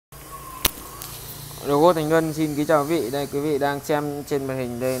Đồ Gỗ Thành Luân xin kính chào quý vị. Đây quý vị đang xem trên màn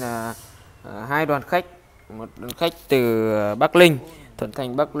hình, đây là hai đoàn khách, một đoàn khách từ Bắc Ninh, Thuận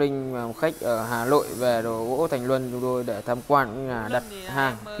Thành Bắc Ninh, và một khách ở Hà Nội về Đồ Gỗ Thành Luân chúng tôi để tham quan cũng là đặt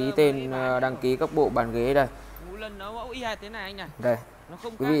hàng, ký tên, đăng ký các bộ bàn ghế đây. Đây,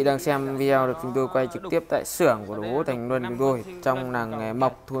 quý vị đang xem video được chúng tôi quay trực tiếp tại xưởng của Đồ Gỗ Thành Luân chúng tôi trong làng nghề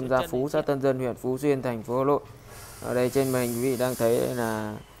Mộc, thôn Gia Phú, xã Tân Dân, huyện Phú Xuyên, thành phố Hà Nội. Ở đây trên màn hình quý vị đang thấy đây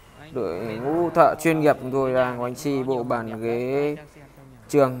là đội ngũ thợ chuyên nghiệp chúng tôi đang oanh xi bộ bàn ghế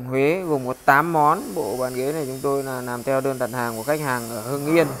Trường Huế gồm có 8 món. Bộ bàn ghế này chúng tôi là làm theo đơn đặt hàng của khách hàng ở Hưng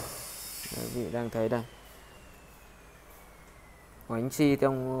Yên. Quý vị đang thấy đây, oanh xi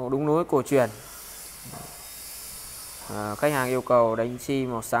theo đúng lối cổ truyền. Khách hàng yêu cầu đánh xi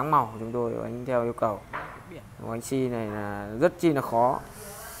màu sáng màu, chúng tôi đánh theo yêu cầu. Oanh xi này là rất chi là khó.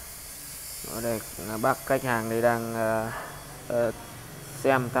 Ở đây bác khách hàng đây đang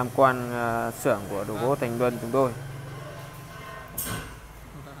xem tham quan xưởng của Đồ Gỗ Thành Luân chúng tôi.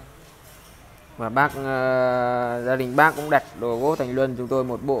 Và bác gia đình bác cũng đặt Đồ Gỗ Thành Luân chúng tôi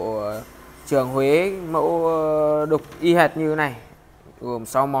một bộ Trường Huế mẫu đục y hệt như thế này, gồm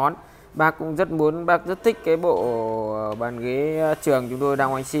 6 món. Bác cũng rất muốn, bác rất thích cái bộ bàn ghế Trường chúng tôi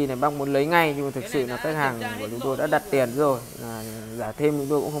đang oanh xi này, bác muốn lấy ngay, nhưng mà thực sự là khách hàng của chúng tôi đã đặt tiền rồi, giả thêm chúng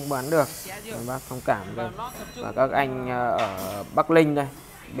tôi cũng không bán được. Bác thông cảm đây. Và các anh ở Bắc Ninh đây,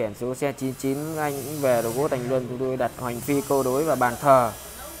 biển số xe 99, anh cũng về Đồ Gỗ Thành Luân chúng tôi đặt hoành phi, câu đối và bàn thờ.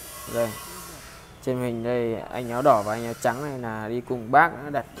 Đây trên hình đây, anh áo đỏ và anh áo trắng này là đi cùng bác đã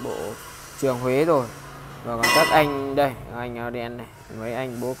đặt bộ Trường Huế rồi. Và còn các anh đây, anh áo đen này, mấy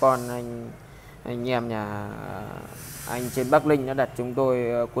anh bố con, anh em nhà anh trên Bắc Ninh đã đặt chúng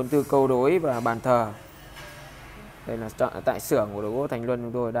tôi cuốn thư câu đối và bàn thờ. Đây là tại xưởng của Đồ Gỗ Thành Luân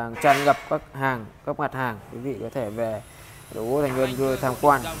chúng tôi đang tràn ngập các hàng, các mặt hàng. Quý vị có thể về Đồ Gỗ Thành Luân chúng tôi tham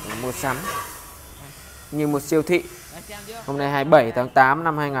quan, mua sắm như một siêu thị. Hôm nay 27 tháng 8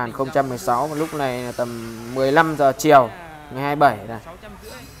 năm 2016, và lúc này là tầm 15 giờ chiều ngày 27 này.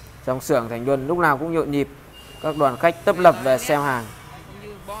 Trong xưởng Thành Luân lúc nào cũng nhộn nhịp, các đoàn khách tấp nập về xem hàng,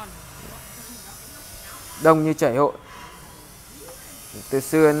 đông như chảy hội. Từ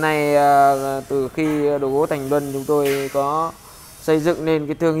xưa đến nay, từ khi Đồ Gỗ Thành Luân chúng tôi có xây dựng nên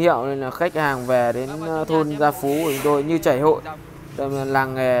cái thương hiệu, nên là khách hàng về đến thôn Gia Phú của chúng tôi như chảy hội.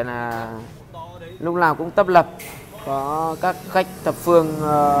 Làng nghề là lúc nào cũng tấp nập, có các khách thập phương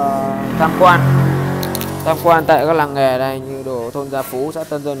tham quan tại các làng nghề đây, như thôn Gia Phú, xã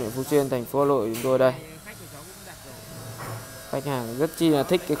Tân Dân, huyện Phú Xuyên, thành phố Hà Nội chúng tôi đây. Khách hàng rất chi là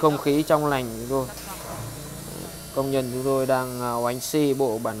thích cái không khí trong lành của chúng tôi. Công nhân chúng tôi đang oanh xi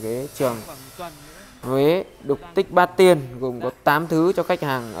bộ bàn ghế Trường Huế đục tích bát tiên, gồm có 8 thứ cho khách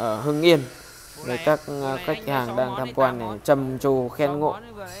hàng ở Hưng Yên. Rồi các khách hàng đang tham quan để trầm trồ khen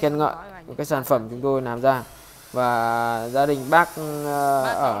ngợi cái sản phẩm chúng tôi làm ra. Và gia đình bác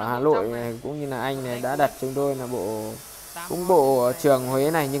ở Hà Nội này, cũng như là anh này đã đặt chúng tôi là bộ Trường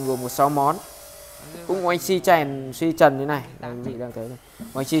Huế này, nhưng gồm 6 món. Cũng oanh xi trần như này, quý vị đang thấy này.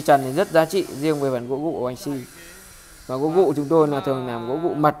 Oanh xi trần thì rất giá trị, riêng về phần gỗ gụ oanh xi. Và gỗ gụ chúng tôi là thường làm gỗ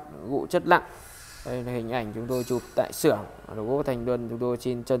gụ mật, gụ chất nặng. Đây là hình ảnh chúng tôi chụp tại xưởng Đồ Gỗ Thành Luân. Chúng tôi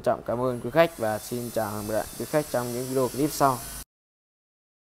xin trân trọng cảm ơn quý khách và xin chào quý khách trong những video clip sau.